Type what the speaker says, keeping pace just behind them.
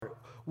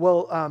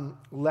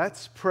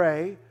Let's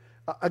pray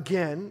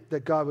again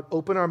that God would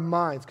open our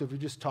minds, because we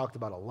just talked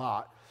about a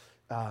lot,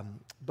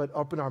 but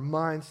open our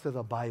minds to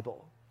the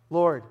Bible.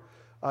 Lord,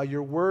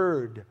 your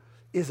word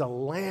is a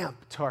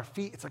lamp to our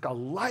feet. It's like a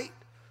light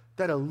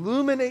that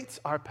illuminates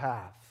our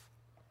path.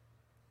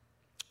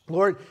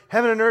 Lord,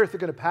 heaven and earth are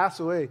going to pass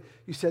away.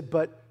 You said,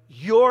 but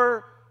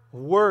your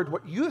word,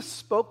 what you have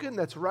spoken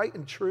that's right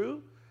and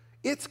true,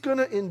 it's going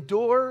to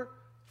endure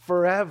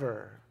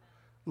forever.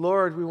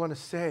 Lord, we want to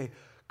say,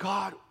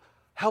 God,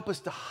 help us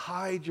to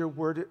hide your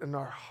word in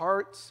our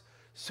hearts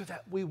so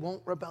that we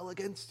won't rebel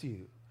against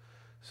you.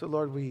 So,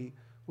 Lord, we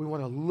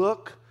want to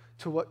look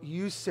to what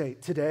you say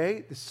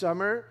today, this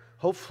summer,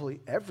 hopefully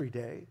every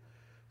day,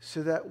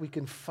 so that we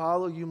can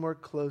follow you more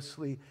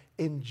closely,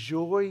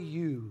 enjoy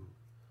you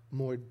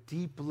more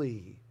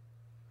deeply,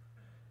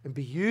 and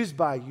be used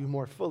by you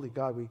more fully.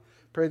 God, we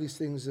pray these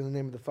things in the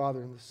name of the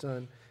Father and the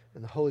Son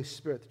and the Holy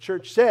Spirit. The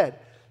church said,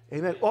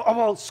 amen.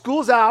 Well,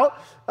 school's out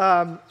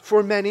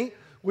for many,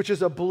 which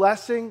is a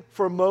blessing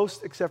for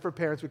most, except for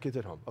parents with kids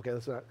at home. Okay,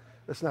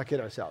 let's not kid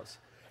ourselves.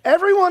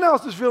 Everyone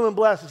else is feeling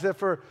blessed, except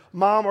for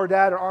mom or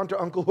dad or aunt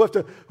or uncle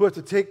who have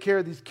to take care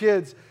of these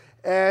kids.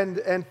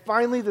 And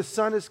finally, the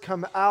sun has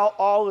come out.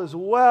 All is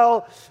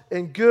well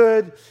and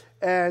good.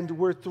 And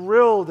we're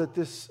thrilled that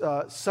this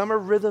summer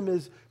rhythm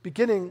is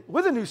beginning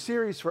with a new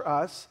series for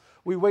us.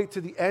 We wait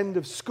to the end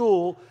of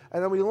school,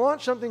 and then we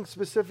launch something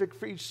specific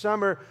for each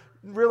summer,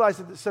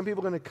 realizing that some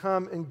people are going to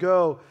come and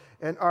go.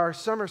 And our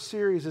summer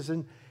series is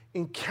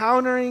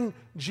Encountering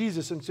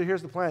Jesus. And so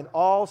here's the plan.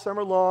 All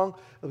summer long,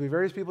 there'll be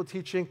various people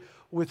teaching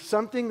with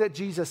something that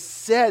Jesus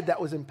said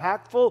that was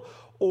impactful,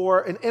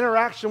 or an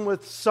interaction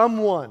with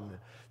someone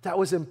that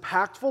was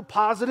impactful,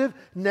 positive,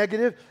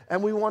 negative.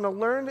 And we want to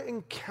learn to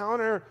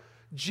encounter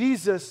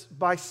Jesus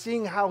by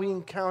seeing how he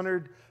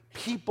encountered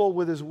people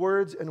with his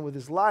words and with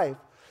his life.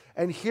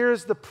 And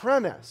here's the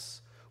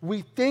premise.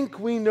 We think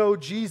we know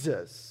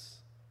Jesus.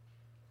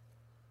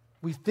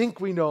 We think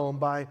we know him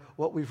by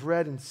what we've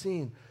read and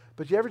seen.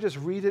 But you ever just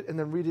read it and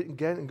then read it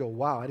again and go,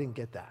 wow, I didn't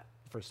get that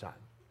the first time.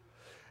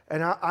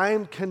 And I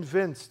am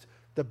convinced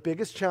the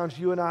biggest challenge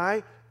you and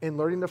I in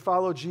learning to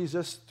follow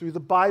Jesus through the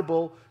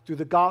Bible, through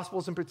the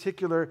Gospels in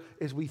particular,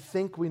 is we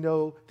think we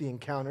know the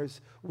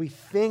encounters. We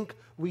think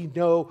we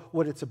know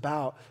what it's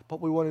about. But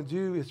what we want to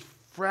do is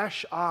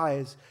fresh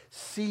eyes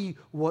see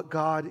what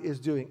God is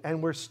doing.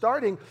 And we're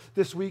starting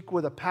this week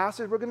with a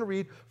passage we're going to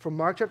read from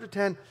Mark chapter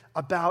 10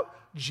 about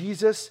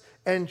Jesus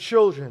and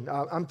children.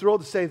 I'm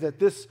thrilled to say that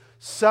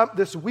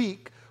this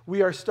week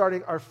we are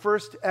starting our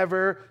first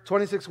ever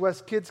 26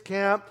 West Kids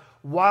Camp.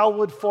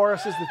 Wildwood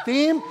Forest is the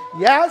theme.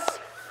 Yes.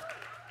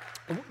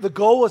 The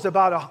goal was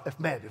about,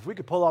 if we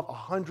could pull off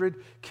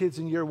 100 kids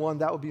in year one,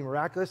 that would be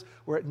miraculous.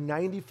 We're at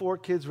 94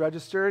 kids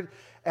registered.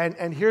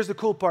 And here's the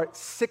cool part.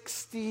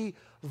 60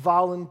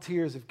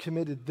 volunteers have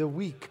committed the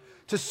week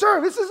to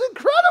serve. This is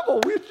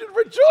incredible. We should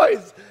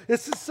rejoice.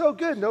 This is so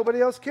good.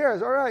 Nobody else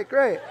cares. All right,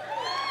 great.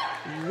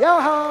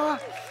 Yeah.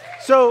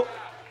 So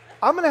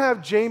I'm going to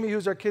have Jamie,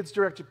 who's our kids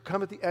director,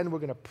 come at the end. We're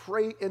going to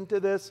pray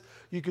into this.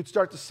 You could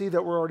start to see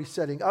that we're already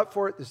setting up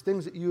for it. There's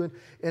things that you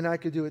and I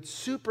could do. It's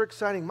super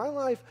exciting. My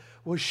life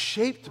was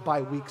shaped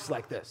by weeks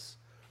like this,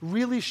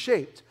 really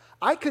shaped.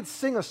 I could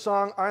sing a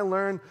song I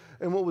learned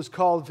in what was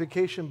called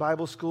Vacation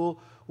Bible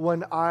School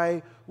when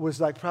I was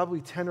like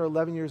probably 10 or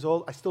 11 years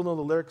old. I still know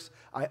the lyrics.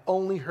 I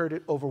only heard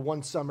it over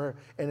one summer,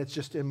 and it's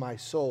just in my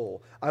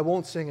soul. I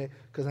won't sing it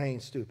because I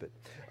ain't stupid.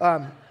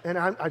 And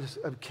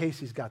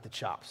Casey's got the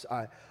chops.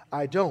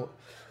 I don't.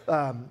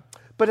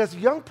 But as a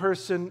young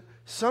person,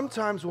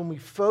 sometimes when we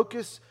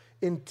focus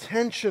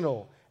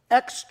intentional,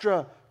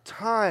 extra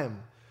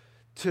time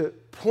to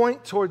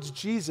point towards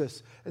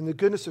Jesus and the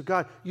goodness of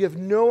God, you have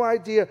no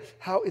idea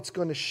how it's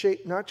going to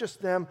shape not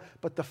just them,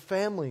 but the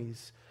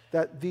families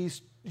that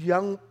these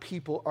young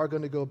people are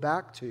going to go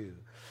back to.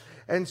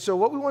 And so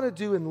what we want to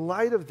do in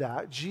light of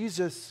that,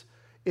 Jesus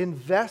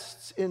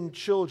invests in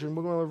children.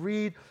 We're going to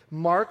read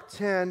Mark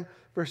 10,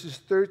 verses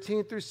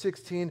 13 through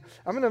 16.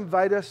 I'm going to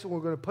invite us, and we're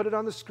going to put it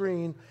on the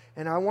screen,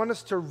 and I want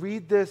us to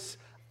read this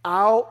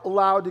out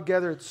loud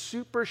together. It's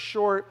super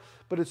short,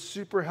 but it's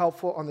super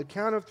helpful. On the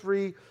count of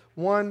three,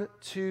 1,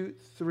 2,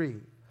 3.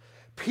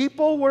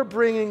 People were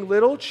bringing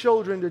little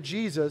children to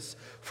Jesus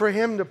for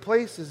him to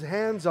place his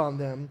hands on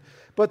them,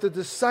 but the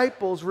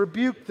disciples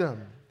rebuked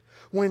them.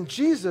 When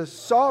Jesus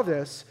saw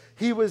this,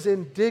 he was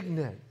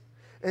indignant,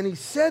 and he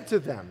said to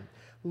them,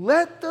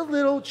 "Let the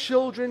little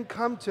children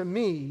come to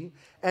me,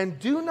 and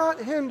do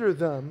not hinder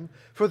them,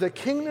 for the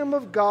kingdom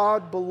of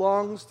God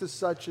belongs to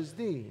such as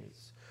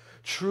these.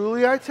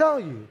 Truly I tell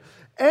you,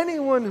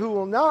 anyone who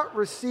will not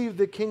receive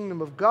the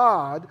kingdom of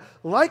God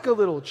like a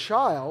little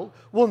child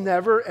will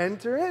never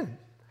enter in."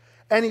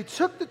 And he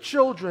took the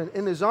children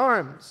in his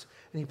arms,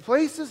 and he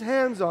placed his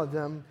hands on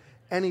them,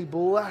 and he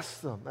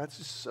blessed them. That's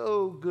just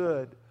so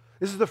good.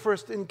 This is the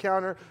first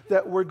encounter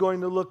that we're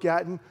going to look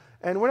at.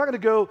 And we're not going to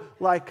go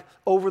like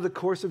over the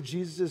course of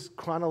Jesus'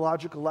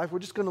 chronological life. We're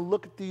just going to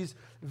look at these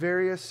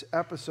various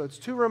episodes.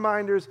 2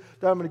 reminders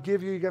that I'm going to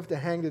give you. You have to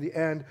hang to the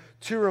end.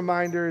 2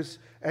 reminders,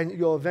 and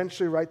you'll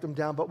eventually write them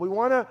down. But we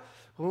want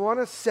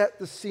to set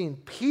the scene.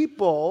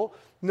 People,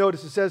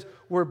 notice it says,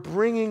 we're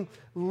bringing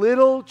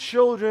little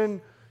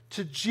children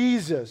to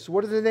Jesus.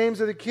 What are the names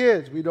of the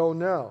kids? We don't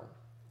know.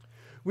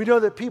 We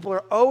know that people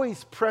are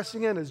always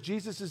pressing in as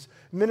Jesus'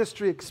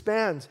 ministry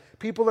expands.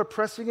 People are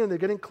pressing in. They're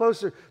getting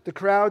closer. The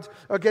crowds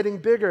are getting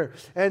bigger.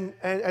 And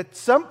at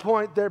some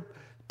point,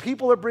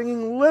 people are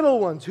bringing little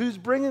ones. Who's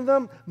bringing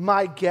them?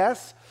 My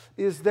guess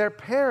is their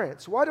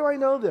parents. Why do I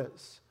know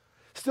this?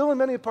 Still in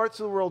many parts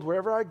of the world,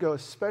 wherever I go,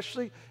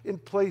 especially in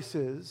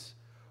places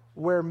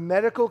where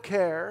medical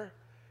care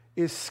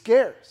is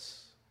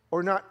scarce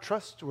or not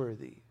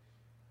trustworthy,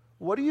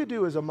 what do you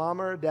do as a mom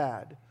or a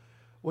dad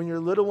when your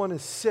little one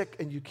is sick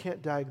and you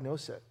can't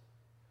diagnose it?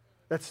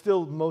 That's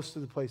still most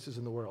of the places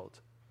in the world.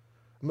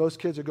 Most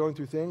kids are going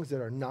through things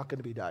that are not going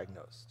to be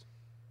diagnosed.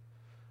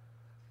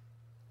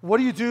 What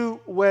do you do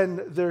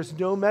when there's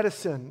no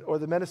medicine or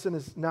the medicine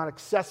is not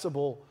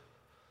accessible?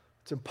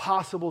 It's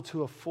impossible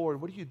to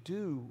afford. What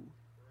do?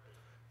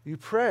 You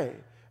pray.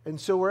 And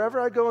so wherever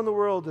I go in the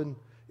world, and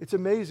it's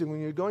amazing, when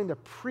you're going to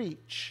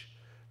preach,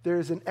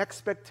 there's an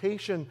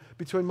expectation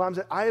between moms.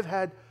 That I have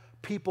had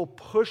people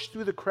push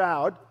through the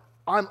crowd.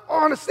 I'm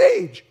on a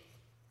stage.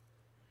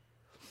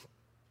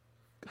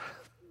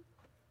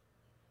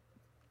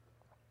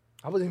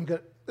 I wasn't even going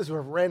to, this was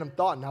a random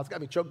thought, and now it's got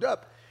me choked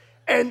up.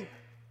 And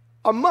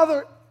a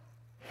mother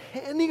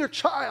handing her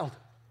child,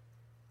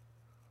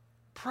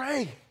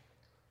 pray.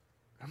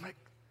 I'm like,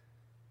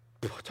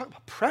 talk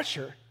about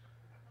pressure.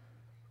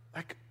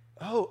 Like,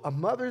 oh, a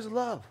mother's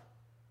love.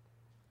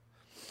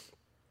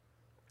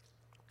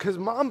 Because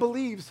mom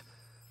believes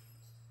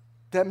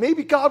that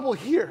maybe God will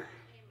hear.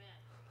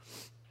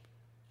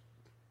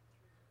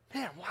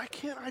 Man, why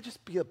can't I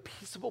just be a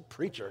peaceable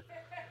preacher?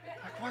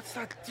 Like, what's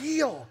that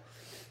deal?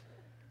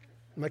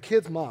 My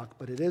kids mock,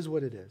 but it is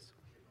what it is.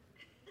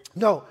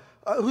 No,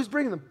 who's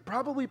bringing them?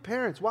 Probably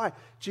parents. Why?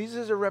 Jesus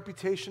has a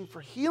reputation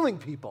for healing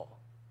people.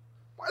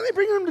 Why are they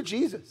bringing them to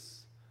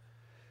Jesus?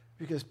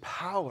 Because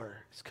power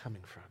is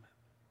coming from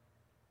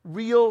it.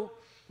 Real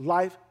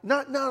life,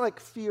 not like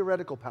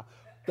theoretical power.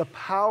 The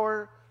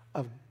power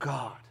of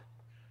God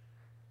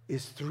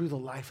is through the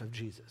life of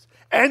Jesus.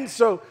 And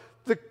so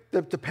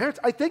the parents,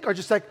 I think, are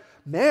just like,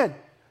 man,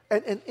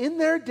 and in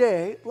their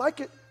day,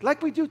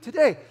 like we do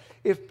today,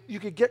 if you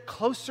could get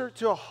closer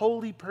to a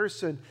holy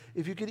person,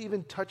 if you could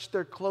even touch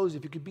their clothes,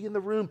 if you could be in the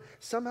room,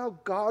 somehow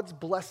God's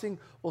blessing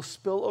will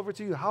spill over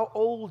to you. How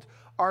old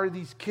are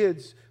these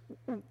kids?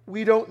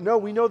 We don't know.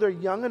 We know they're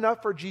young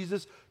enough for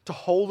Jesus to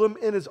hold them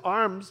in his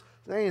arms.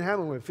 They ain't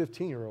having with a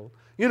 15-year-old.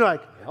 You know,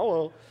 like,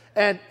 hello.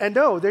 And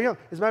no, they're young.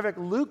 As a matter of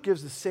fact, Luke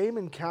gives the same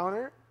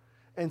encounter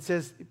and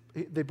says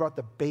they brought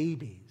the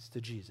babies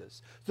to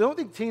Jesus. So don't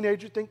think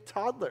teenager, think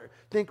toddler.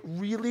 Think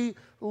really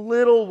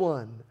little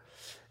one.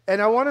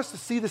 And I want us to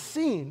see the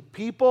scene.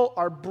 People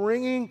are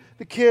bringing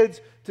the kids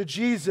to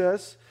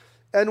Jesus,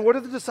 and what are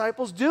the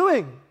disciples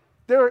doing?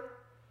 They're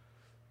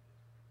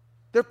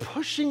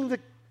pushing the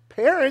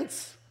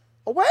parents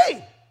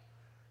away.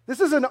 This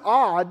is an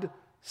odd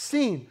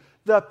scene.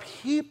 The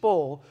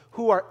people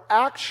who are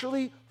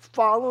actually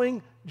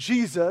following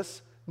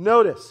Jesus,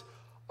 notice,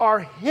 are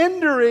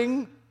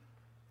hindering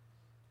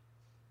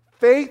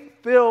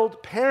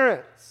faith-filled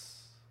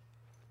parents.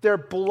 They're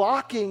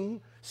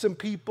blocking some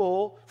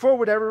people for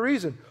whatever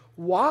reason.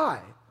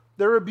 Why?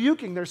 They're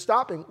rebuking, they're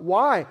stopping.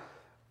 Why?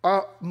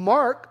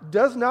 Mark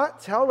does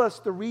not tell us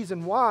the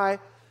reason why,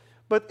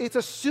 but it's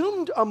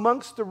assumed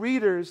amongst the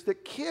readers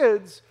that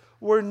kids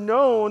were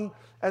known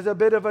as a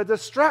bit of a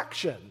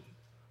distraction.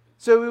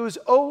 So it was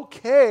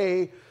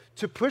okay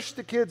to push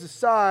the kids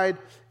aside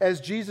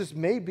as Jesus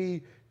may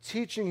be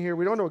teaching here.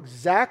 We don't know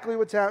exactly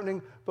what's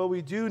happening, but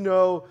we do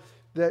know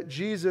that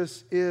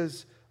Jesus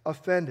is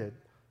offended.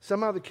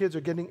 Somehow the kids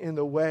are getting in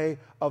the way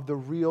of the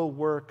real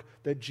work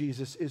that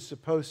Jesus is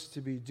supposed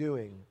to be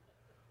doing.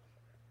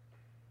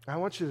 I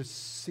want you to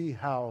see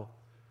how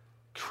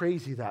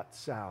crazy that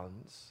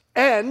sounds.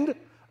 And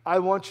I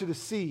want you to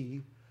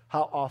see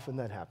how often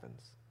that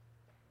happens.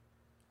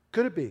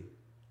 Could it be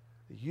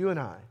that you and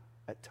I,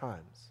 at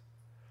times,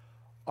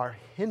 are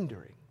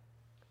hindering,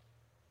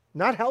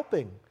 not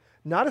helping,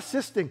 not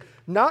assisting,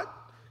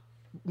 not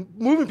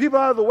moving people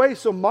out of the way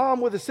so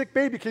mom with a sick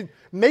baby can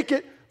make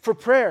it for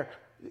prayer?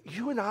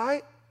 You and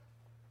I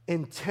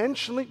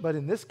intentionally, but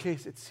in this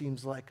case it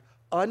seems like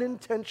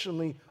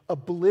unintentionally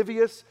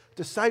oblivious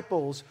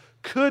disciples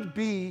could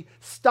be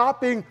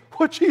stopping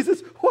what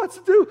Jesus wants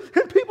to do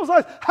in people's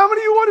lives. How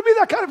many of you want to be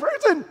that kind of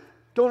person?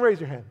 Don't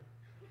raise your hand.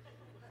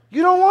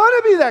 You don't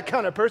want to be that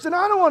kind of person.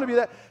 I don't want to be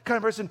that kind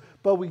of person.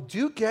 But we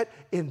do get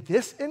in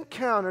this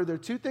encounter, there are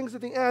two things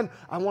at the end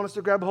I want us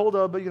to grab hold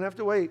of, but you're going to have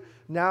to wait.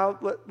 Now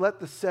let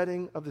the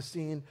setting of the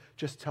scene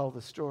just tell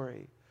the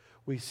story.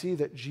 We see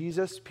that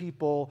Jesus'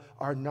 people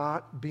are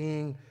not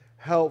being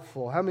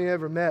helpful. How many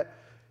ever met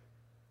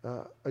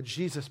a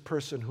Jesus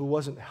person who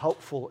wasn't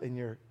helpful in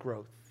your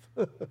growth.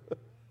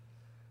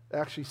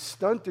 Actually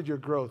stunted your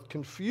growth,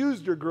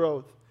 confused your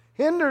growth,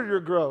 hindered your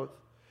growth.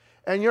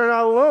 And you're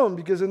not alone,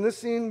 because in this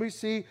scene we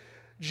see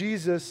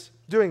Jesus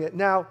doing it.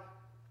 Now,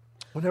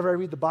 whenever I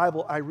read the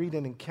Bible, I read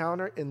an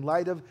encounter in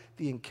light of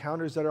the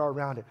encounters that are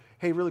around it.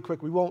 Hey, really quick,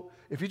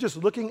 if you're just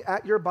looking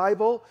at your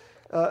Bible,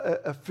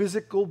 a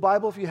physical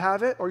Bible if you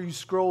have it, or you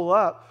scroll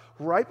up,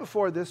 right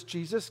before this,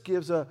 Jesus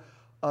gives a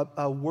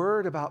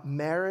word about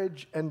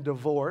marriage and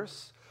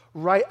divorce.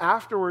 Right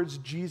afterwards,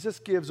 Jesus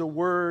gives a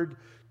word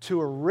to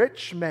a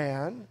rich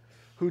man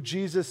who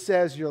Jesus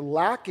says, you're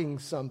lacking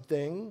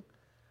something.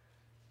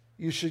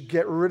 You should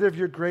get rid of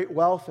your great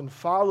wealth and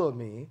follow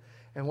me.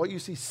 And what you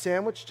see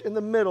sandwiched in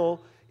the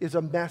middle is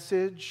a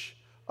message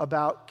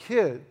about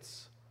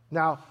kids.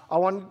 Now,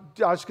 I'm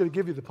just going to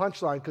give you the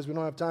punchline because we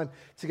don't have time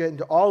to get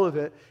into all of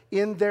it.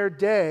 In their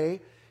day,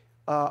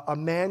 a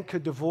man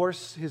could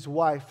divorce his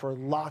wife for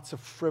lots of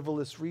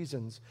frivolous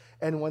reasons.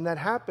 And when that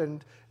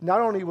happened,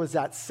 not only was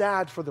that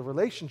sad for the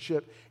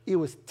relationship, it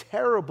was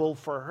terrible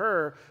for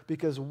her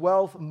because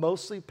wealth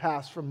mostly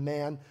passed from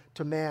man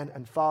to man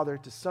and father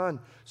to son.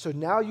 So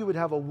now you would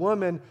have a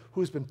woman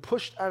who's been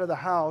pushed out of the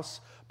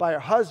house by her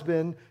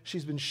husband.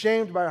 She's been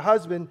shamed by her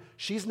husband.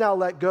 She's now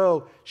let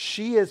go.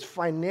 She is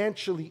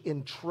financially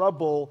in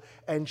trouble,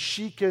 and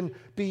she can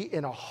be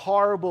in a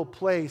horrible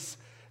place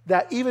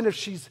that even if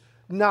she's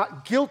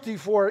not guilty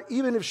for it,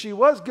 even if she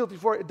was guilty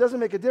for it, it doesn't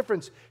make a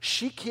difference.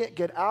 She can't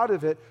get out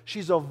of it.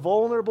 She's a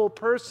vulnerable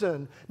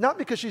person, not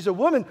because she's a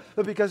woman,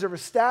 but because of her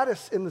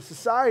status in the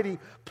society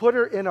put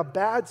her in a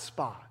bad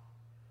spot.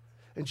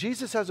 And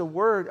Jesus has a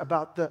word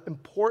about the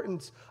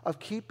importance of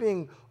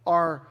keeping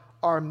our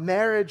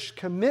marriage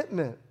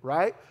commitment,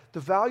 right?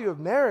 The value of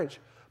marriage.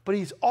 But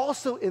he's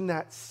also in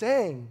that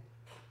saying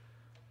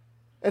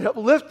and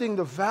uplifting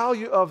the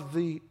value of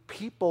the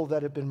people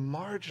that have been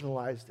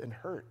marginalized and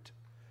hurt.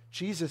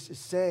 Jesus is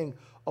saying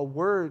a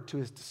word to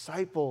his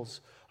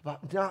disciples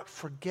about not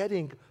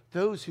forgetting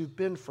those who've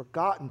been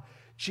forgotten.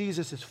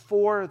 Jesus is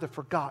for the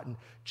forgotten.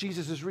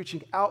 Jesus is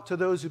reaching out to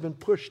those who've been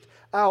pushed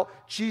out.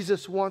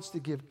 Jesus wants to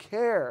give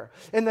care.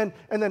 And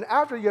then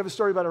after, you have a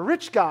story about a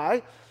rich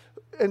guy,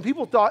 and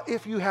people thought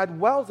if you had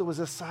wealth, it was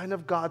a sign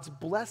of God's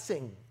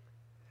blessing.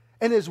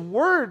 And his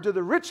word to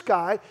the rich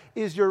guy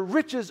is, your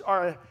riches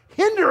are a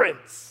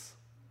hindrance.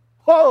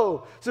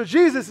 Whoa! So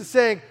Jesus is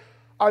saying,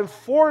 I'm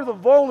for the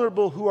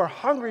vulnerable who are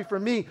hungry for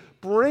me.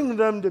 Bring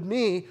them to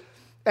me.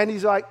 And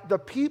he's like, the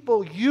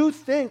people you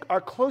think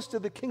are close to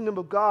the kingdom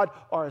of God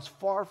are as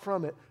far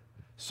from it.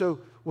 So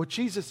what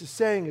Jesus is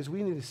saying is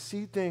we need to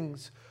see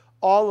things,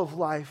 all of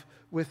life,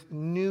 with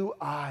new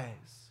eyes.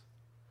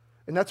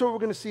 And that's what we're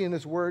going to see in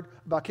this word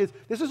about kids.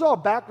 This is all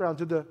background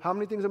to the, how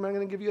many things am I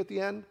going to give you at the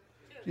end?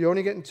 You're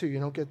only getting 2. You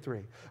don't get 3.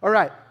 All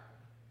right.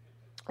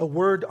 A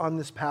word on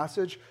this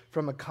passage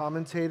from a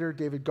commentator,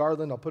 David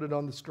Garland. I'll put it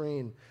on the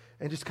screen.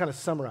 And just kind of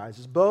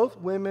summarizes. Both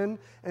women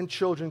and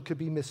children could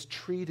be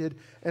mistreated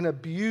and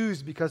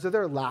abused because of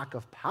their lack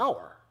of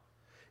power.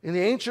 In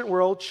the ancient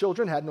world,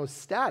 children had no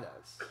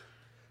status.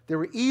 They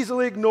were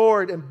easily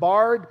ignored and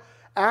barred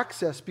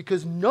access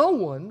because no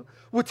one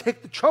would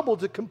take the trouble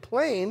to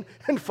complain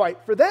and fight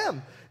for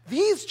them.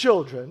 These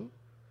children,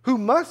 who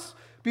must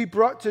be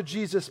brought to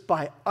Jesus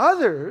by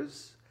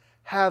others,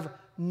 have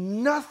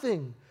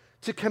nothing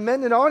to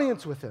commend an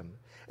audience with him.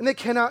 And they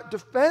cannot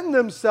defend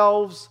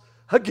themselves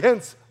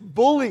against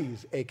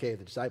bullies, aka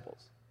the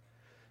disciples.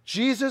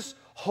 Jesus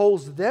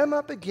holds them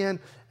up again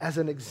as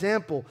an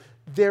example.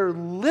 Their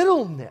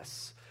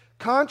littleness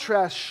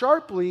contrasts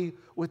sharply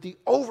with the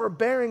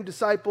overbearing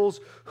disciples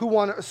who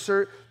want to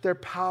assert their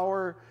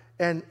power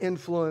and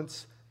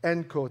influence,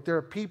 end quote. There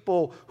are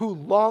people who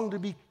long to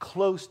be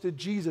close to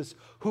Jesus,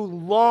 who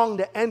long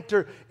to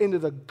enter into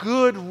the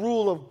good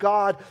rule of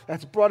God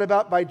that's brought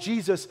about by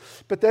Jesus.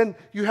 But then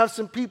you have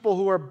some people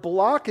who are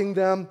blocking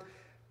them.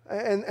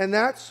 And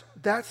that's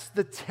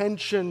the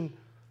tension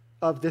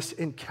of this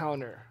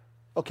encounter.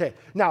 Okay,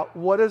 now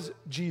what does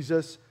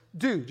Jesus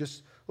do?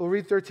 We'll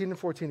read 13 and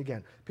 14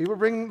 again. People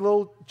bring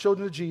little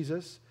children to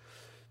Jesus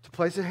to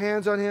place their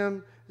hands on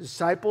him.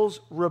 Disciples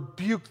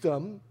rebuke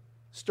them,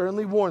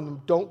 sternly warn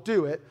them, don't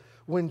do it.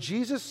 When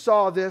Jesus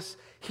saw this,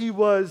 he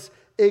was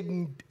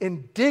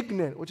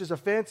indignant, which is a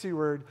fancy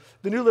word.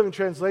 The New Living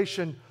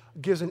Translation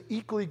gives an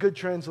equally good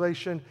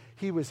translation.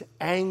 He was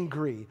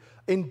angry.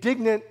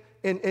 Indignant,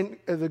 in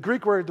the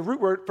Greek word, the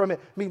root word from it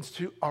means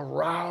to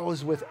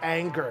arouse with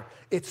anger.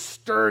 It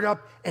stirred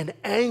up an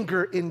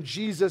anger in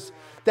Jesus.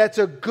 That's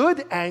a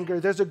good anger.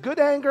 There's a good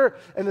anger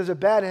and there's a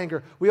bad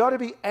anger. We ought to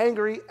be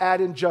angry at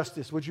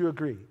injustice. Would you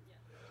agree?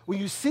 When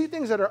you see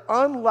things that are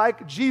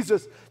unlike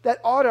Jesus, that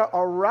ought to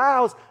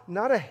arouse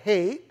not a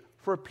hate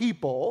for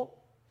people,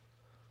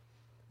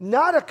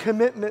 not a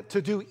commitment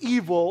to do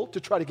evil to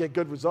try to get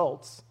good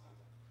results,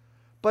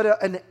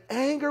 but an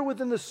anger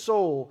within the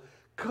soul.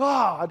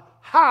 God,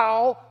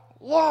 how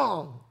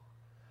long?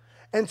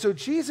 And so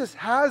Jesus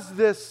has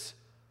this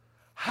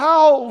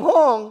how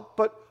long,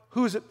 but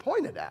who's it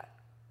pointed at?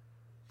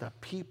 the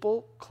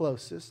people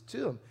closest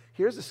to him.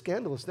 Here's the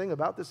scandalous thing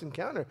about this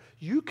encounter.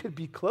 You could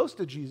be close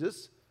to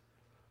Jesus,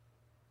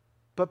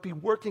 but be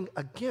working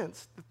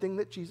against the thing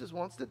that Jesus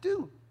wants to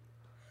do.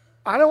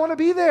 I don't want to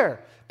be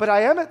there, but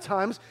I am at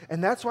times,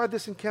 and that's why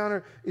this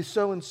encounter is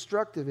so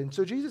instructive. And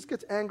so Jesus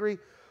gets angry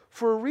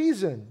for a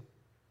reason.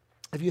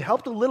 If you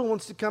help the little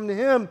ones to come to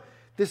him,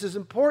 this is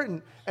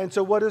important. And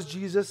so what does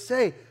Jesus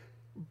say?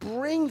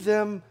 Bring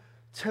them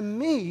to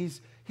me.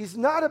 He's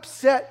not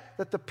upset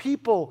that the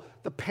people,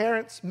 the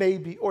parents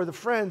maybe, or the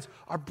friends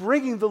are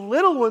bringing the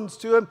little ones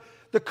to him.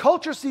 The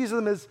culture sees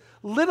them as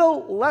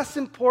little, less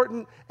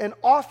important, and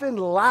often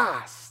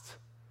last.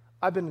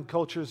 I've been in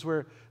cultures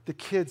where the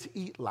kids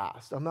eat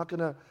last. I'm not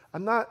gonna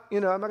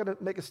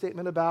make a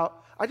statement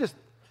about, I'm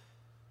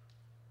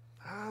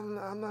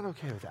not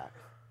okay with that.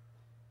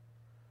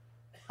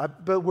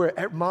 But where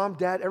mom,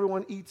 dad,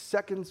 everyone eats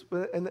seconds,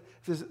 and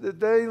if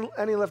there's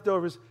any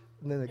leftovers,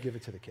 and then they give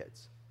it to the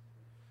kids.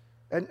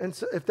 And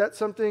so if that's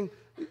something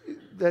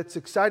that's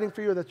exciting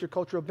for you, or that's your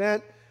cultural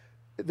bent,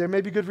 there may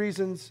be good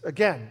reasons.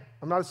 Again,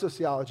 I'm not a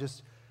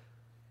sociologist,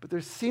 but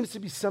there seems to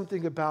be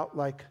something about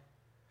like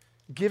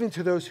giving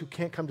to those who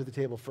can't come to the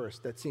table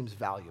first that seems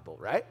valuable,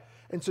 right?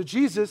 And so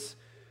Jesus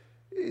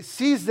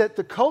sees that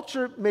the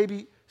culture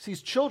maybe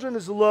sees children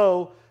as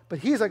low, but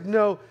he's like,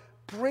 no,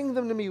 bring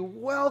them to me,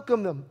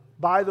 welcome them.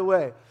 By the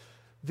way,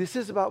 this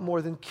is about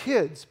more than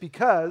kids,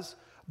 because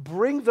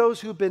bring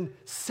those who've been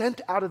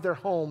sent out of their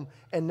home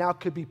and now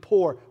could be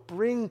poor.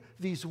 Bring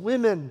these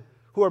women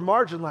who are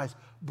marginalized.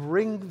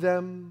 Bring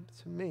them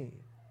to me.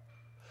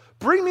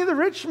 Bring me the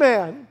rich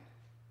man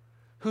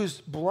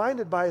who's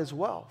blinded by his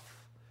wealth,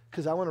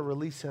 because I want to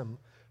release him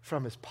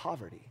from his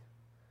poverty.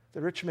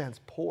 The rich man's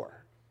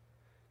poor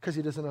because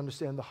he doesn't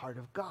understand the heart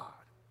of God.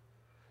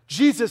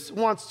 Jesus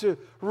wants to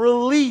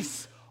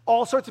release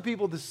all sorts of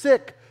people, the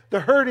sick, the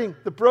hurting,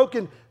 the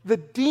broken, the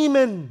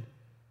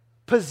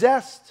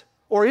demon-possessed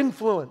or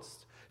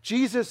influenced.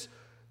 Jesus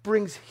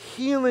brings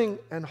healing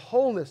and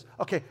wholeness.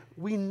 Okay,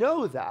 we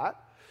know that.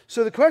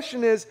 So the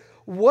question is,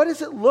 what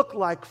does it look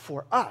like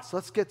for us?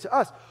 Let's get to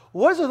us.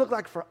 What does it look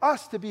like for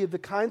us to be the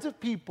kinds of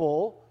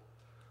people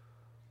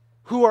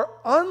who are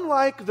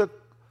unlike the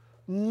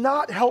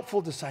not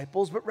helpful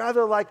disciples, but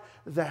rather like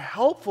the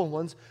helpful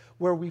ones,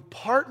 where we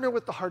partner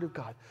with the heart of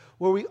God,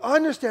 where we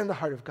understand the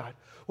heart of God,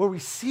 where we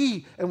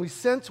see and we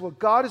sense what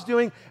God is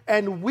doing,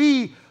 and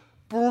we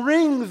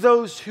bring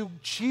those who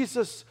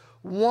Jesus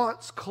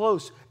wants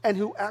close and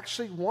who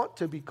actually want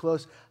to be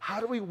close. How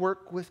do we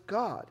work with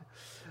God?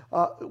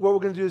 What we're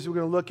going to do is we're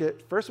going to look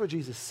at first what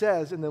Jesus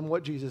says and then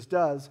what Jesus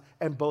does,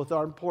 and both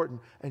are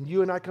important. And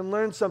you and I can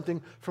learn something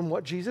from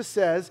what Jesus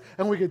says,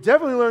 and we can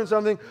definitely learn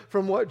something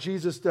from what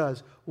Jesus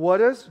does. What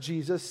does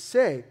Jesus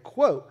say?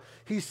 Quote,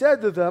 he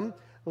said to them,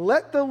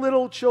 "Let the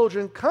little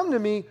children come to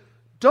me.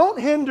 Don't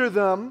hinder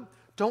them.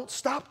 Don't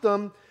stop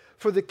them.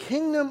 For the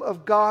kingdom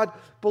of God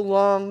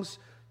belongs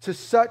to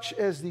such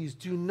as these.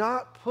 Do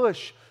not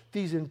push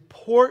these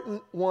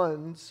important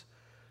ones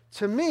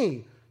to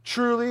me.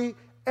 Truly,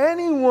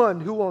 anyone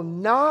who will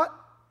not,"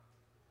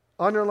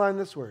 underline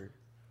this word,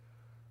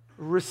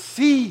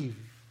 receive,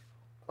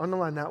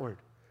 underline that word,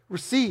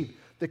 receive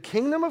the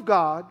kingdom of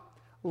God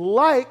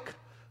like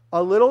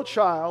a little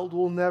child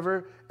will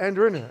never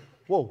enter into it.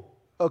 Whoa,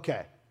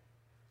 okay.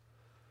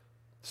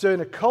 So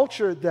in a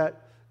culture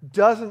that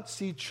doesn't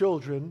see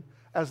children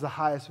as the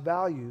highest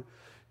value,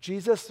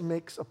 Jesus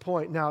makes a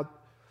point. Now,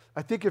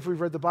 I think if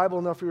we've read the Bible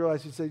enough, we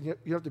realize he said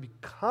you have to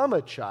become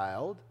a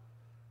child,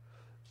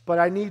 but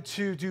I need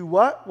to do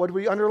what? What do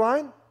we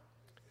underline?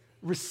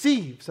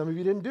 Receive. Some of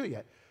you didn't do it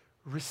yet.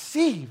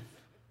 Receive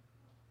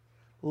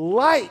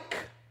like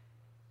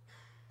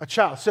a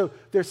child. So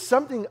there's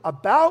something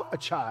about a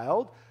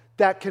child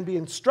that can be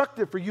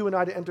instructive for you and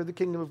I to enter the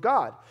kingdom of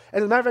God.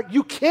 And as a matter of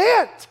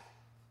fact,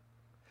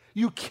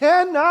 you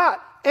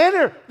cannot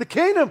enter the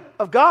kingdom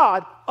of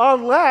God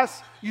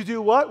unless you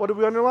do what? What do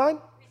we underline?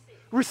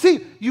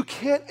 Receive. You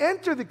can't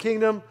enter the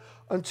kingdom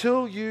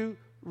until you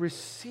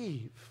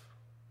receive.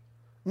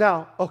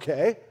 Now,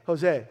 okay,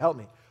 Jose, help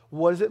me.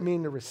 What does it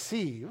mean to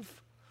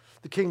receive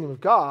the kingdom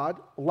of God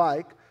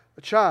like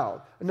a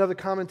child? Another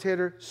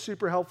commentator,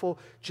 super helpful,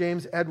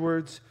 James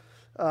Edwards,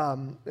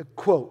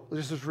 quote,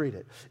 let's just read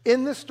it.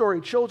 In this story,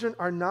 children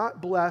are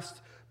not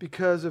blessed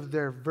because of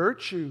their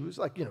virtues,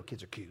 like,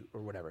 kids are cute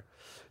or whatever,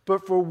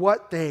 but for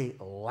what they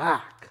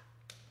lack.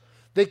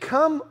 They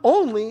come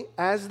only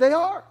as they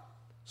are,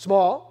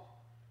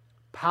 small,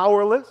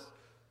 powerless,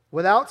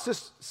 without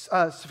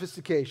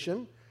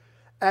sophistication,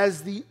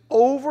 as the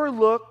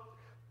overlooked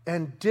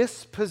and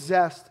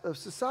dispossessed of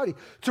society.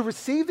 To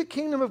receive the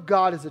kingdom of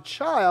God as a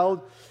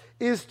child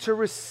is to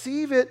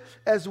receive it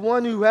as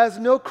one who has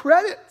no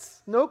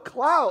credits, no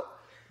clout,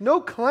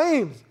 no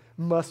claims.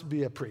 Must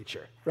be a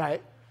preacher,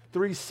 right?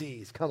 3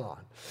 C's, come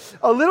on.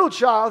 A little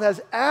child has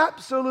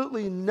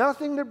absolutely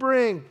nothing to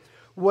bring.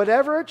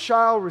 Whatever a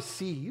child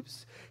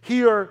receives,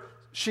 he or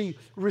she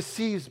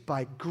receives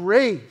by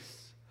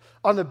grace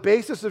on the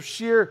basis of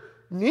sheer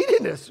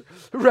neediness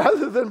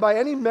rather than by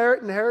any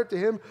merit inherent to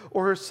him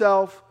or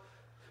herself.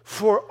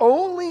 For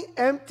only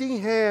empty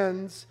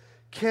hands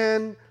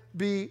can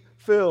be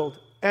filled.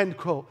 End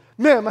quote.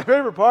 Man, my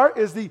favorite part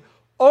is the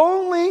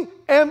only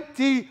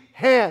empty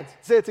hands.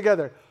 Say it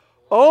together.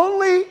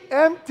 Only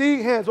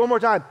empty hands. One more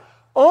time.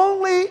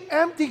 Only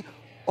empty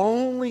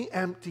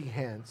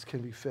hands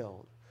can be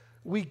filled.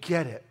 We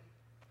get it.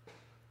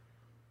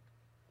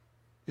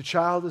 Your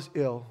child is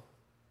ill.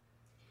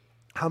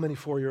 How many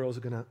 4-year-olds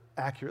are going to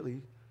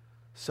accurately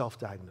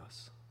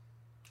self-diagnose?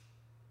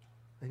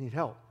 They need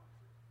help.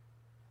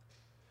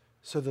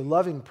 So the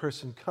loving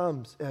person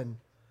comes and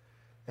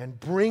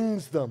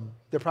brings them.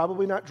 They're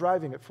probably not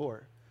driving at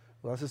 4.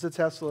 Unless it's a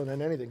Tesla and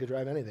then anything, could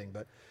drive anything.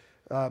 But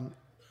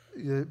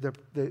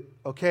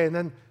okay, and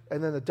then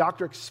the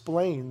doctor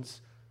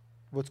explains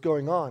what's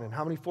going on. And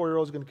how many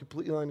 4-year-olds are going to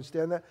completely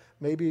understand that?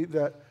 Maybe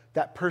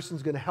that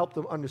person's going to help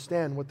them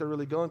understand what they're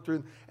really going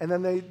through. And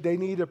then they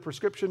need a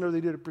prescription or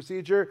they need a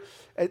procedure.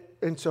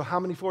 And so how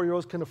many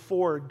 4-year-olds can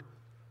afford?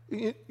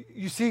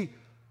 You see,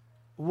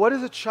 what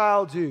does a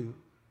child do?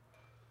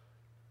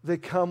 They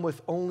come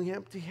with only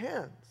empty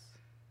hands.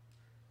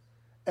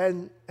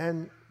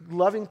 And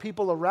loving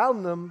people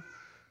around them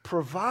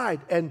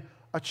provide. And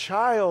a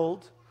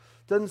child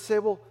doesn't say,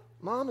 well,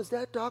 Mom, is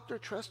that doctor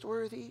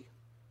trustworthy?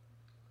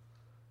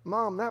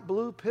 Mom, that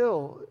blue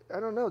pill, I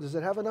don't know, does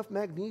it have enough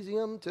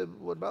magnesium to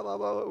blah, blah,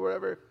 blah,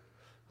 whatever?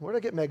 Where did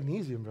I get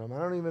magnesium from? I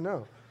don't even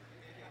know.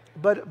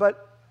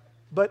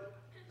 But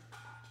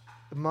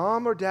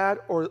mom or dad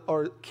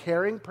or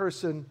caring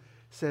person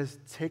says,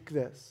 take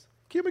this.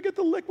 Can we get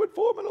the liquid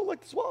form? I don't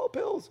like to swallow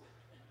pills.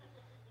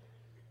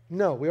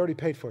 No, we already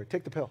paid for it.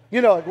 Take the pill.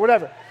 Like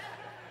whatever.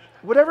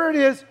 Whatever it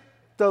is,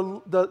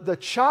 the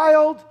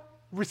child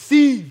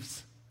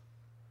receives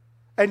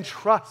and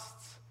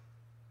trusts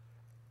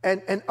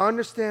and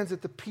understands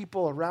that the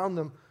people around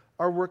them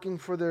are working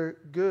for their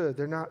good.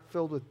 They're not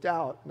filled with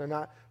doubt. They're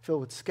not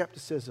filled with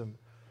skepticism.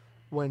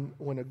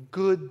 When a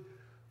good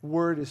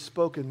word is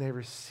spoken, they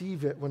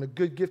receive it. When a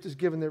good gift is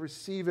given, they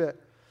receive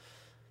it.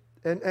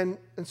 And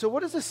so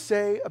what does this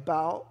say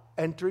about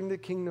entering the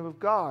kingdom of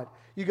God?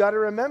 You got to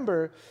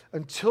remember,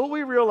 until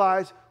we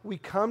realize we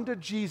come to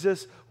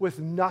Jesus with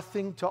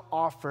nothing to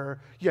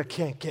offer, you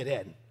can't get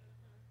in.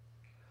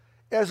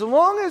 As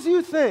long as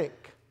you think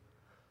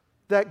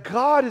that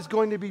God is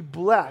going to be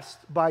blessed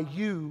by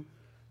you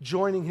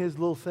joining his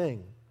little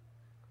thing,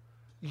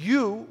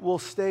 you will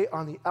stay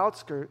on the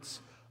outskirts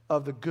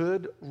of the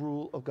good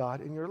rule of God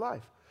in your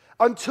life.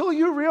 Until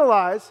you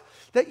realize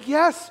that,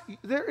 yes,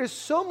 there is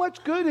so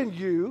much good in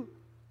you,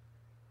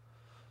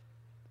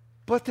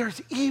 but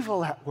there's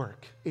evil at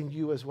work in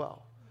you as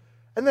well.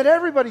 And that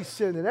everybody's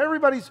sinned and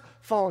everybody's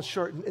fallen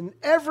short. And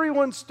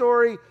everyone's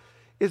story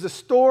is a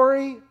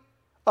story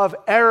of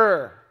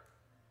error,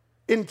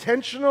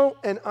 intentional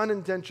and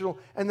unintentional,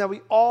 and that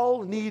we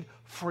all need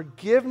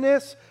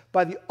forgiveness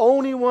by the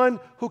only one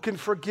who can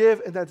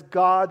forgive, and that's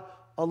God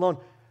alone.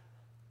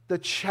 The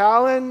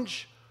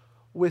challenge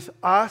with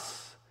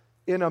us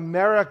in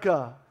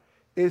America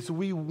is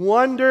we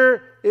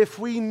wonder if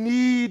we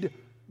need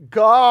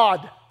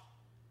God.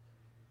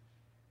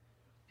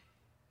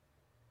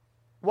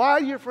 Why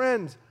are your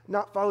friends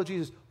not follow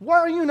Jesus? Why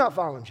are you not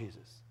following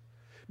Jesus?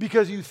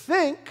 Because you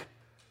think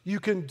you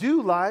can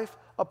do life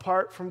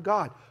apart from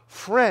God.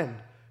 Friend,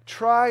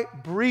 try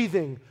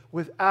breathing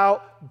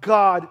without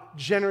God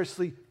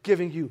generously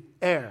giving you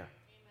air.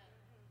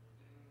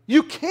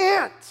 You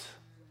can't.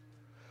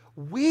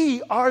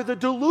 We are the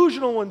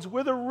delusional ones.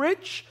 We're the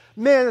rich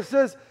man that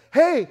says,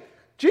 hey,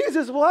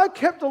 Jesus, well, I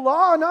kept the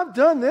law and I've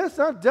done this,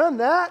 and I've done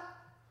that.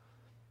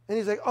 And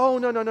he's like, oh,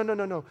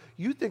 no.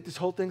 You think this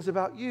whole thing's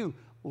about you.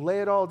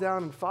 Lay it all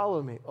down and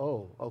follow me.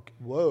 Oh, okay.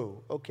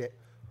 Whoa, okay.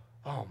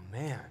 Oh,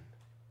 man.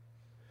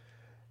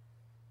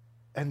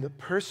 And the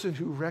person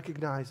who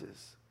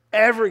recognizes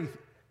every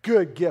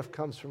good gift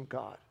comes from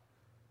God.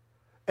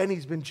 And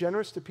he's been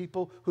generous to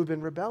people who've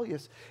been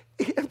rebellious.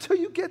 Until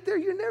you get there,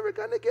 you're never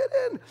going to get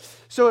in.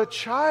 So a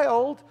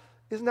child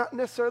is not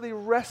necessarily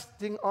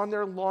resting on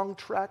their long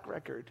track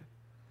record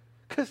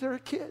because they're a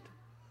kid.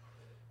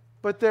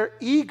 But they're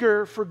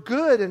eager for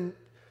good. And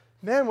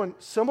man, when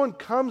someone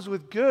comes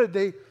with good,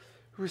 they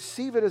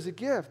receive it as a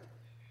gift.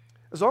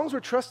 As long as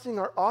we're trusting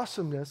our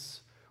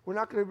awesomeness, we're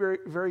not going to be very,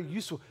 very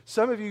useful.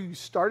 Some of you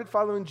started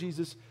following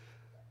Jesus,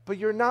 but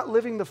you're not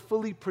living the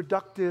fully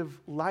productive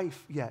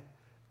life yet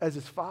as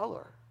his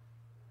follower.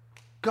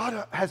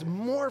 God has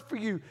more for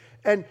you,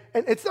 and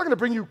it's not going to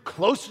bring you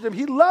closer to him.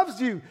 He loves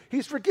you.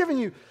 He's forgiven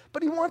you,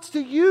 but he wants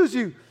to use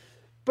you.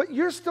 But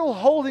you're still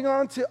holding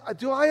on to,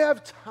 do I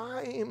have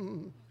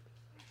time?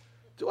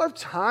 Do I have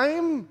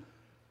time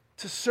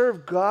to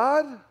serve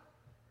God?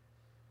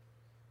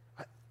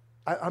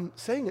 I'm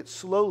saying it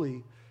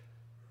slowly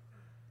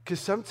because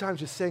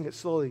sometimes just saying it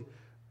slowly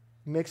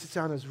makes it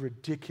sound as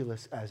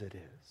ridiculous as it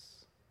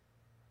is.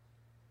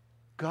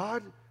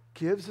 God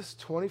gives us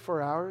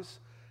 24 hours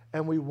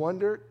and we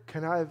wonder,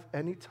 can I have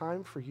any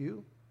time for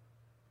you?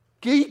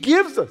 He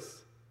gives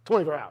us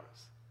 24 hours.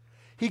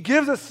 He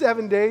gives us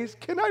 7 days.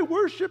 Can I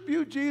worship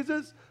you,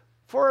 Jesus,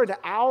 for an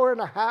hour and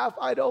a half,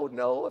 I don't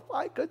know if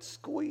I could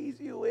squeeze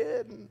you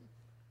in.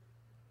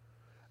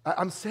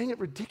 I'm saying it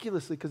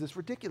ridiculously because it's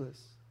ridiculous.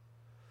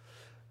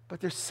 But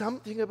there's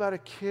something about a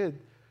kid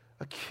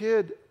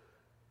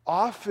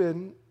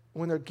often,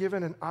 when they're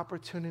given an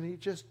opportunity,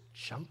 just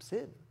jumps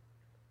in.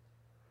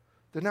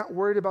 They're not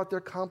worried about their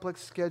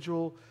complex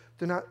schedule.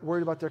 They're not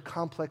worried about their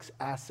complex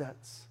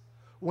assets.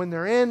 When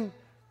they're in,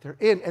 they're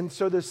in. And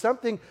so there's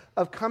something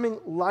of coming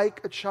like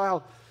a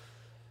child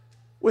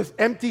with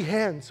empty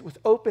hands, with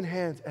open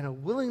hands, and a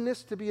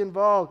willingness to be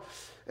involved.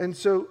 And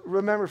so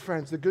remember,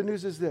 friends, the good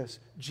news is this.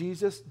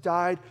 Jesus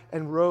died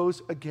and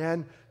rose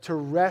again to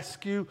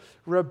rescue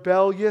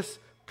rebellious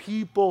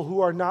people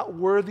who are not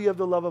worthy of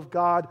the love of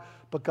God,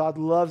 but God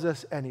loves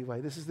us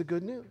anyway. This is the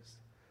good news.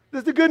 This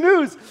is the good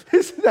news,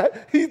 is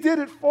that He did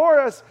it for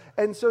us.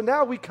 And so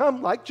now we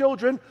come like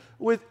children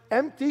with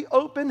empty,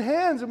 open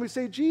hands, and we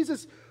say,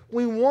 Jesus,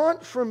 we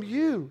want from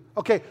you.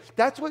 Okay,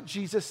 that's what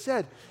Jesus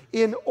said.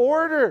 In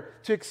order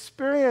to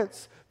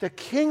experience the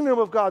kingdom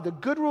of God, the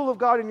good rule of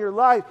God in your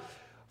life,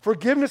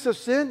 forgiveness of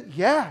sin,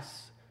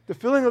 yes. The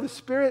filling of the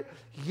Spirit,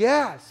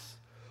 yes.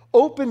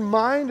 Open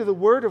mind to the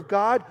Word of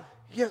God,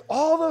 yes.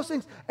 All those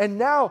things. And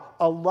now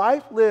a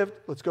life lived,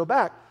 let's go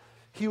back.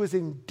 He was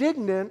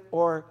indignant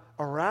or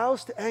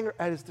aroused to anger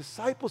at His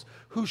disciples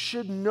who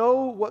should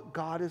know what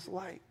God is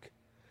like.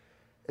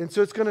 And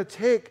so it's going to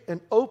take an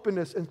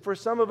openness. And for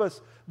some of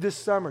us this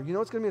summer, you know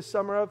what's going to be a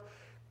summer of?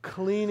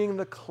 Cleaning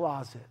the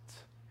closet.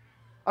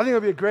 I think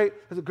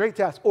it's a great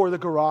task. Or the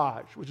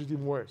garage, which is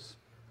even worse.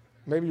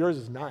 Maybe yours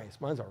is nice.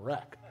 Mine's a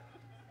wreck.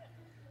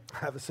 I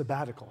have a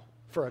sabbatical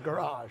for a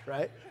garage,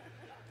 right?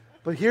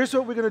 But here's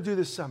what we're going to do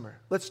this summer.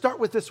 Let's start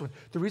with this one.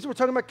 The reason we're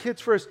talking about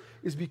kids first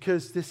is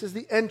because this is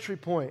the entry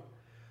point.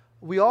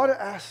 We ought to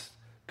ask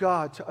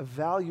God to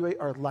evaluate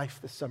our life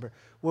this summer,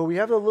 where we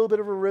have a little bit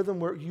of a rhythm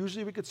where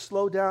usually we could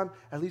slow down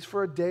at least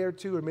for a day or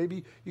two, or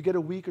maybe you get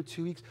a week or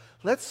 2 weeks.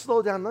 Let's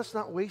slow down. Let's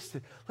not waste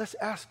it. Let's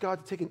ask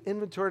God to take an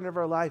inventory of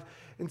our life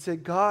and say,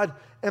 God,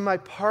 am I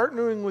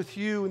partnering with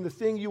you in the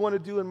thing you want to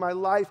do in my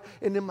life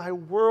and in my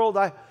world?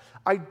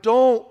 I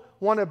don't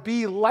want to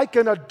be like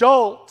an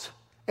adult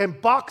and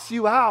box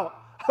you out.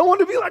 I want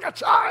to be like a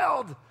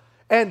child.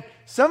 And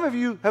some of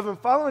you have been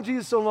following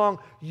Jesus so long,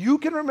 you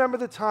can remember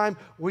the time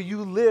where you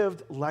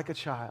lived like a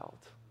child.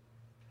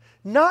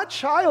 Not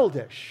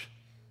childish.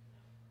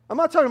 I'm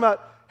not talking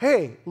about,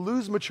 hey,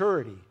 lose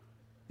maturity,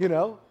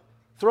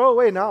 throw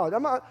away knowledge.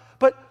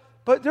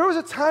 But there was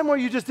a time where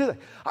you just did it.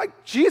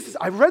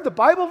 I read the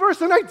Bible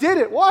verse and I did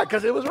it. Why?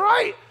 Because it was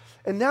right.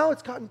 And now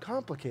it's gotten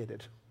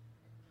complicated.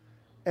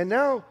 And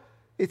now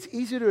it's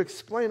easy to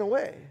explain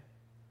away.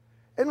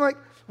 And like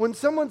when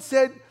someone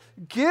said,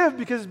 give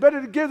because it's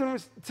better to give than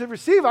to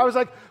receive, I was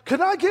like,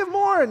 can I give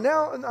more? And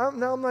now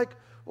I'm like,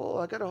 well,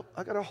 I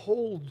gotta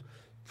hold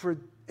for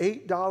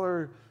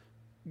 $8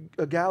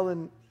 a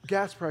gallon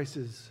gas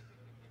prices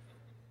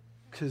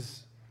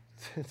because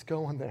it's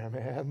going there,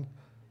 man.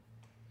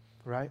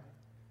 Right?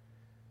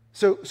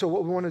 So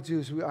what we want to do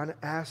is we want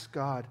to ask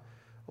God,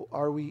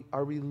 are we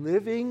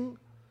living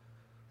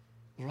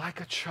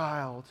like a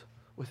child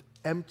with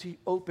empty,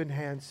 open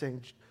hands,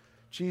 saying,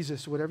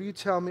 Jesus, whatever you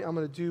tell me, I'm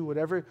going to do.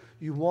 Whatever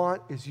you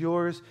want is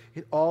yours.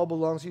 It all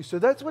belongs to you. So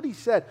that's what He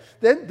said.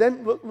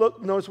 Then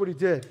look, notice what He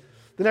did.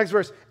 The next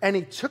verse, and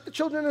He took the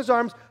children in His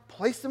arms,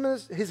 placed them in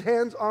his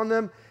hands on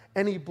them,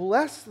 and He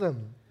blessed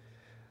them.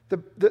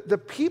 The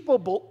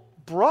people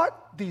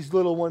brought these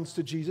little ones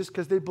to Jesus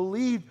because they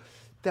believed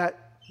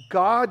that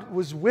God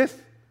was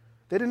with.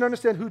 They didn't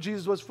understand who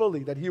Jesus was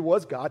fully, that He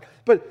was God.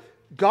 But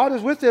God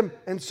is with Him,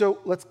 and so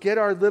let's get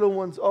our little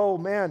ones. Oh,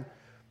 man.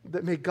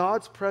 That may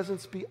God's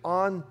presence be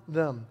on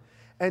them.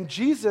 And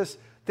Jesus,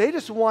 they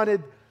just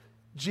wanted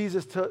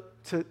Jesus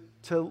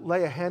to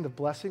lay a hand of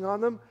blessing on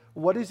them.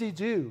 What does He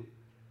do?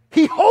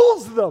 He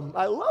holds them.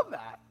 I love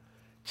that.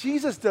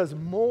 Jesus does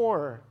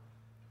more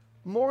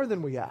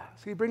than we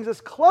ask. He brings us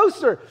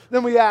closer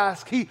than we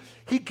ask. He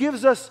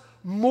gives us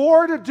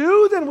more to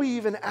do than we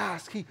even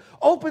ask. He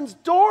opens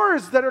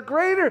doors that are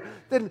greater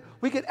than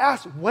we could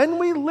ask when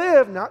we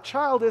live, not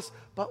childish,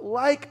 but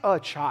like a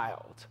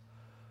child.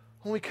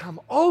 When we come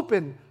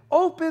open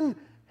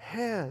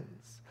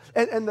hands.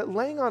 And the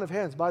laying on of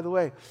hands, by the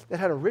way, that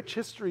had a rich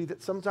history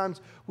that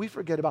sometimes we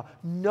forget about.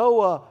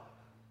 Noah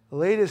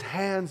laid his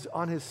hands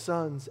on his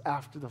sons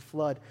after the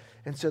flood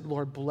and said,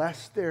 Lord,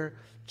 bless their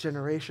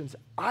generations.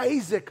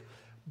 Isaac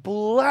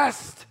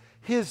blessed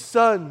his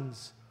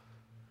sons.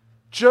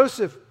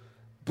 Joseph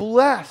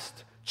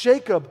blessed.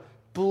 Jacob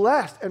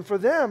blessed. And for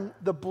them,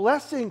 the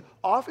blessing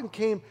often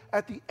came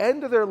at the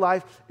end of their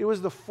life. It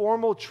was the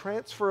formal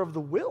transfer of the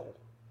will.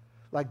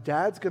 Like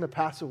dad's going to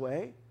pass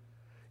away.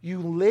 You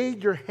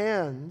laid your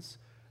hands.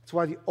 That's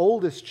why the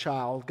oldest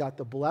child got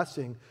the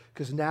blessing,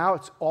 because now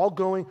it's all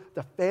going,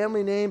 the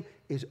family name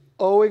is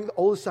owing, the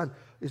oldest son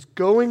is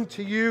going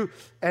to you,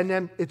 and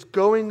then it's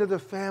going to the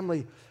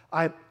family.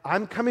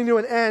 I'm coming to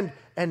an end,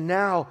 and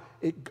now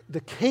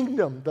the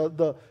kingdom,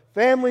 the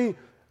family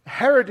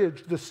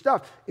heritage, the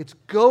stuff, it's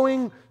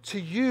going to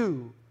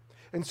you.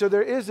 And so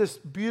there is this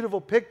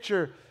beautiful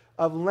picture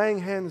of laying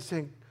hands and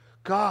saying,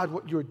 God,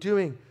 what you're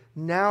doing,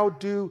 now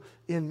do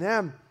in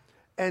them.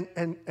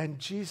 And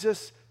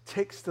Jesus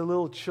takes the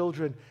little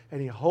children and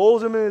he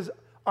holds them in his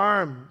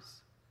arms.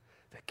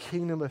 The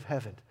kingdom of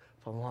heaven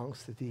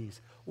belongs to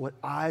these. What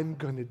I'm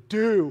going to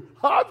do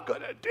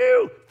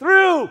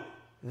through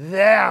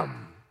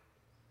them.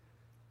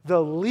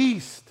 The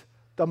least,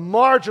 the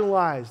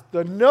marginalized,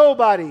 the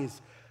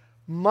nobodies.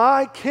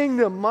 My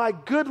kingdom, my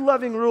good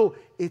loving rule,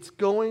 it's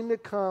going to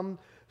come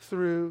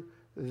through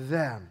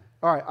them.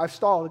 All right, I've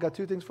stalled. I've got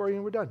 2 things for you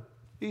and we're done.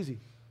 Easy.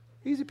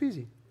 Easy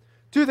peasy.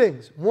 2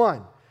 things.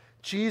 1,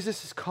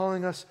 Jesus is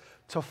calling us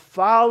to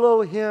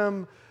follow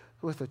him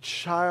with a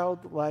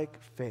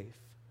childlike faith.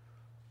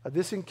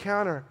 This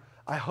encounter,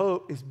 I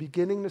hope, is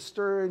beginning to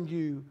stir in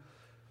you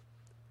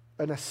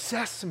an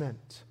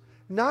assessment,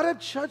 not a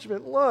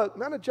judgment. Look,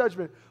 not a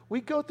judgment.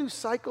 We go through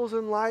cycles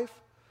in life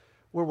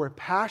where we're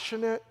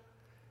passionate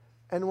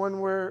and when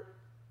we're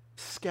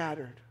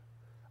scattered.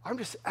 I'm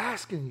just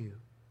asking you,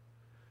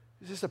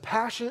 is this a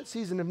passionate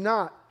season? If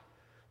not,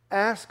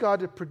 ask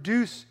God to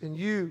produce in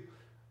you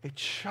a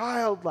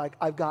childlike,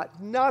 I've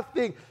got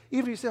nothing.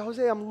 Even if you say,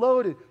 Jose, I'm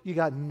loaded, you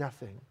got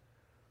nothing.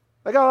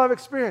 I got a lot of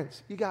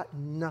experience. You got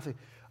nothing.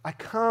 I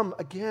come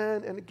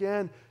again and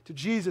again to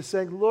Jesus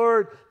saying,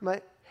 Lord,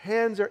 my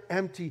hands are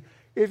empty.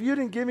 If you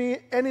didn't give me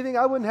anything,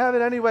 I wouldn't have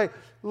it anyway.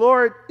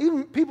 Lord,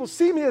 even people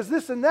see me as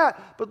this and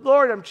that, but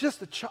Lord, I'm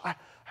just a child. I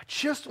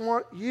just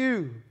want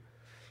you.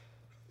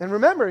 And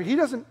remember, he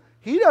doesn't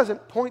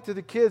point to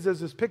the kids as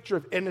this picture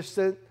of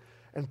innocent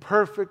and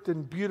perfect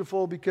and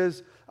beautiful,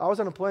 because I was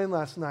on a plane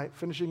last night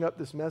finishing up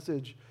this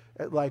message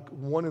at like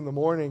 1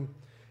 a.m.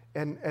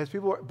 And as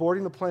people were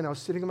boarding the plane, I was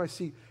sitting in my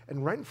seat,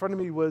 and right in front of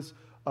me was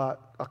a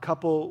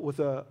couple with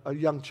a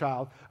young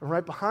child, and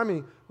right behind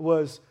me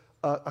was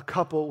a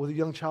couple with a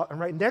young child, and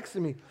right next to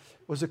me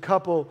was a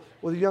couple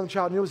with a young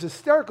child. And it was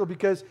hysterical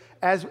because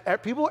as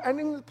people were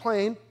entering the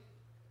plane,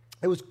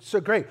 it was so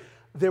great.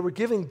 They were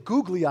giving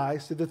googly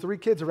eyes to the 3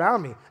 kids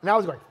around me, and I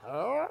was going,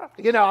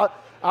 I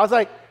was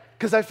like,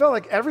 because I felt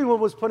like everyone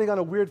was putting on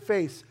a weird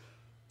face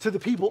to the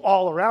people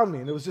all around me,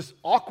 and it was just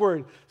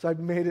awkward, so I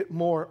made it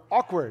more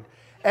awkward.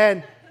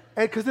 And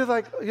because they're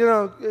like,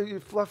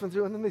 you're fluffing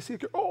through, and then they see,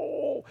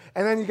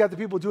 and then you got the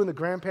people doing the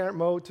grandparent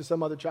mode to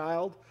some other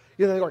child.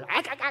 They're going,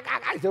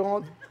 they're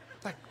all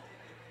like,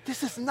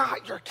 this is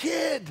not your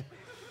kid.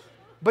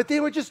 But they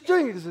were just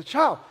doing it as a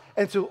child.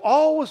 And so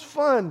all was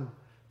fun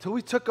till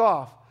we took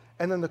off,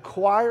 and then the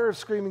choir of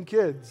screaming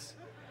kids.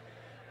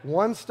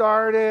 One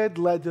started,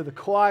 led to the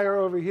choir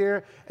over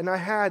here, and I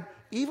had,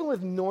 even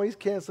with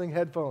noise-canceling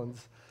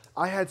headphones,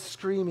 I had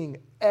screaming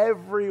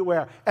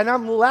everywhere. And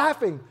I'm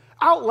laughing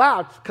out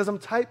loud because I'm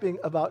typing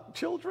about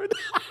children.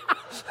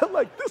 I'm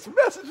like, this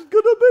message is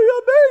going to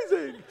be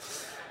amazing.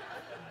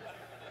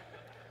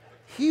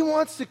 He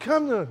wants to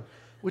come to him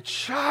with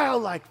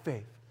childlike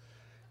faith.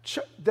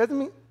 Doesn't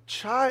mean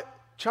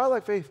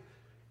childlike faith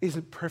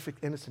isn't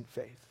perfect, innocent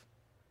faith.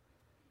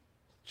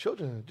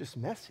 Children are just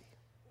messy.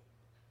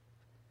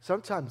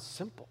 Sometimes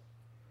simple,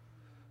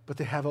 but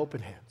they have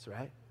open hands,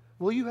 right?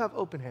 Will you have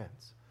open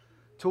hands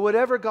to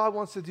whatever God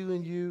wants to do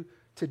in you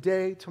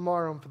today,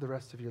 tomorrow, and for the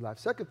rest of your life?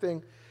 Second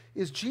thing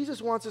is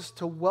Jesus wants us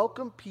to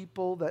welcome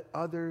people that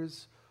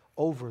others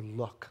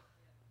overlook.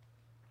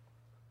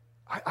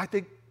 I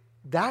think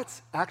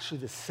that's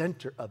actually the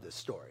center of the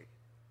story.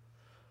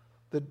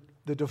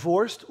 The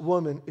divorced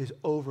woman is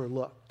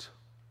overlooked.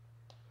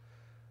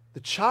 The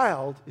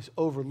child is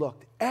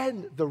overlooked.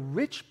 And the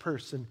rich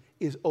person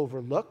is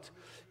overlooked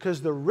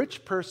because the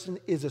rich person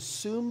is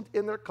assumed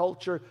in their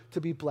culture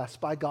to be blessed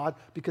by God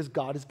because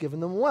God has given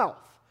them wealth.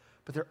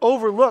 But they're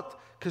overlooked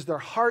because their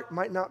heart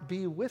might not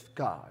be with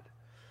God.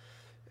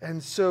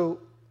 And so,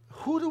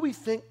 who do we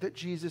think that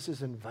Jesus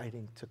is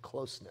inviting to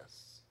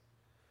closeness?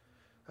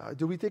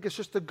 Do we think it's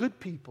just the good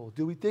people?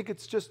 Do we think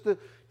it's just the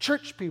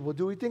church people?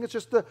 Do we think it's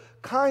just the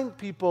kind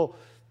people,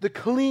 the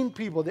clean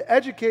people, the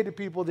educated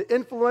people, the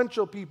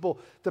influential people,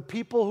 the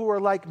people who are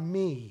like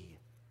me?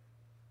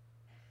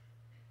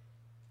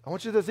 I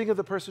want you to think of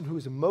the person who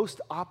is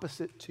most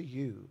opposite to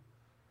you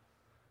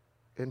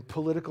in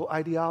political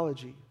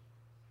ideology,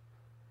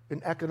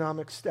 in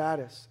economic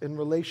status, in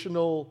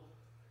relational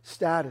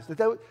status.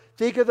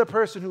 Think of the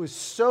person who is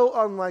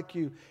so unlike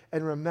you,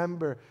 and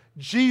remember,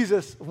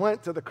 Jesus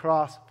went to the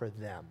cross for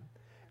them,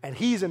 and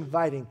he's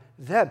inviting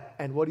them.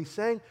 And what he's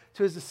saying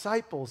to his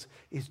disciples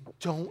is,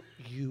 don't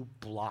you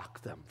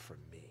block them from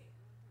me.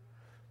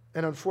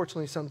 And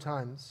unfortunately,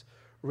 sometimes,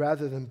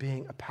 rather than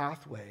being a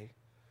pathway,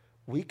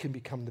 we can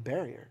become the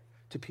barrier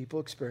to people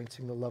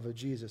experiencing the love of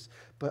Jesus.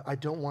 But I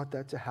don't want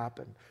that to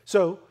happen.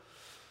 So,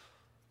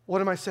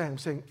 what am I saying? I'm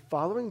saying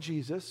following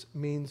Jesus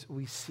means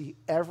we see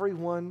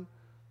everyone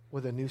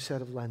with a new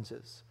set of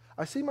lenses.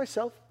 I see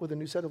myself with a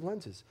new set of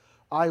lenses.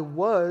 I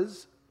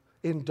was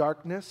in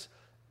darkness.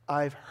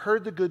 I've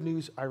heard the good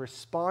news. I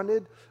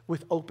responded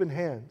with open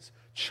hands,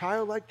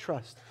 childlike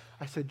trust.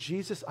 I said,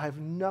 Jesus, I have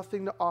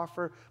nothing to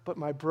offer but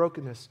my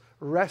brokenness.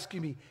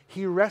 Rescue me.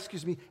 He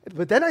rescues me.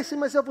 But then I see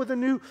myself with a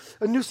new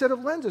set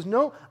of lenses.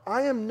 No,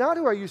 I am not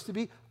who I used to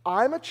be.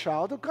 I'm a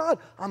child of God.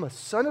 I'm a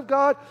son of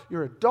God.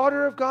 You're a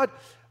daughter of God.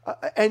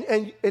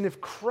 And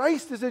if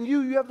Christ is in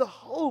you, you have the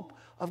hope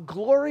of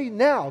glory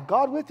now,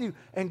 God with you,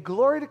 and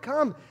glory to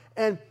come.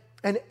 And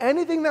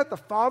anything that the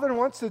Father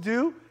wants to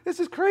do, this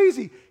is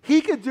crazy,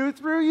 He could do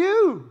through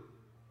you.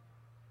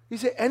 You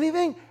say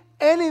anything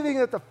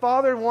that the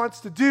Father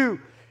wants to do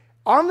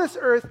on this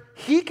earth,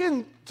 He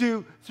can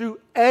do through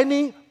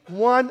any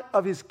one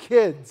of His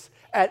kids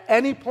at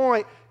any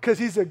point, because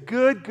He's a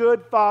good,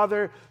 good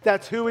Father.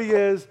 That's who He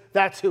is.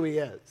 That's who He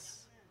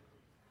is.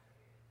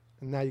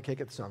 And now you can't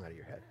get the song out of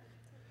your head.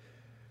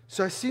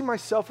 So I see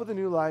myself with a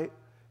new light,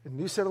 a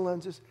new set of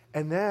lenses,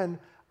 and then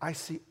I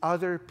see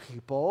other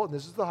people, and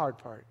this is the hard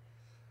part,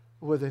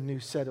 with a new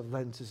set of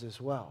lenses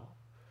as well.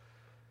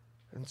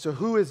 And so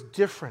who is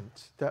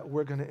different that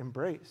we're going to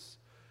embrace?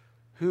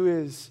 Who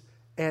is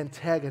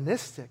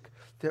antagonistic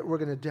that we're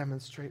going to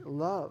demonstrate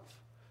love?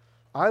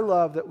 I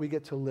love that we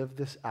get to live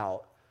this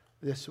out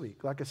this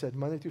week. Like I said,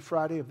 Monday through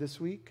Friday of this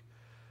week,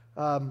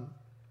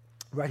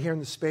 right here in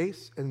the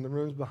space and in the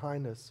rooms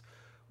behind us,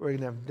 we're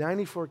going to have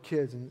 94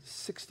 kids and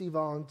 60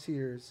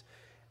 volunteers,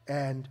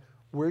 and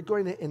we're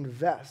going to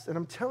invest. And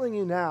I'm telling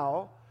you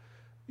now,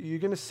 you're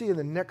going to see in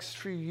the next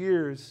few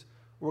years,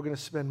 we're going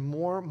to spend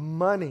more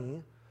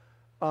money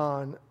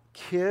on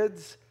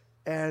kids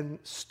and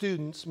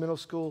students, middle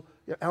school,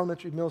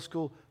 elementary, middle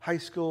school, high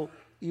school,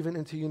 even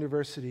into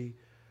university.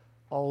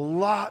 A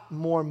lot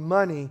more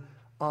money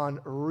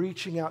on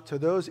reaching out to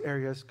those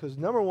areas, because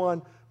number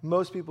one,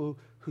 most people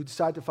who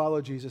decide to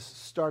follow Jesus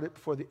started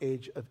before the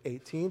age of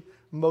 18.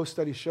 Most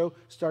studies show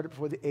started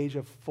before the age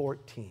of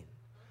 14.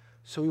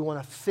 So we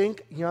want to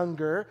think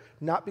younger,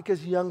 not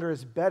because younger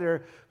is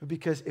better, but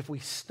because if we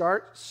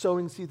start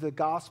sowing seeds of the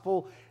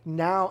gospel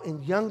now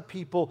in young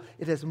people,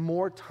 it has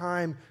more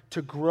time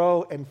to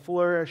grow and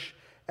flourish,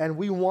 and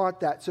we want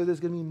that. So there's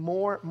going to be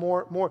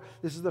more.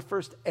 This is the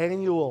first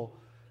annual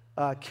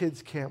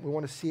kids camp. We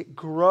want to see it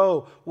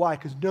grow. Why?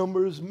 Because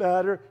numbers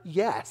matter?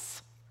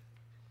 Yes.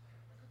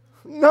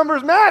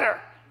 Numbers matter.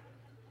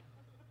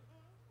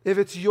 If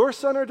it's your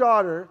son or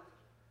daughter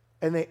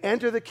and they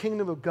enter the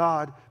kingdom of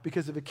God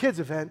because of a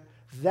kids event,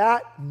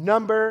 that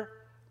number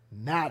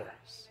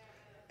matters.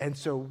 And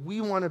so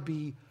we want to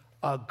be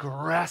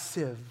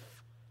aggressive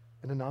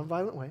in a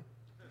nonviolent way,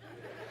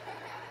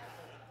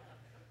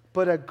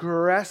 but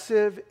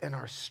aggressive in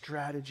our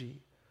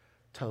strategy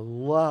to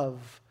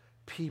love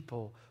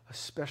people,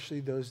 especially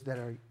those that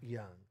are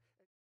young.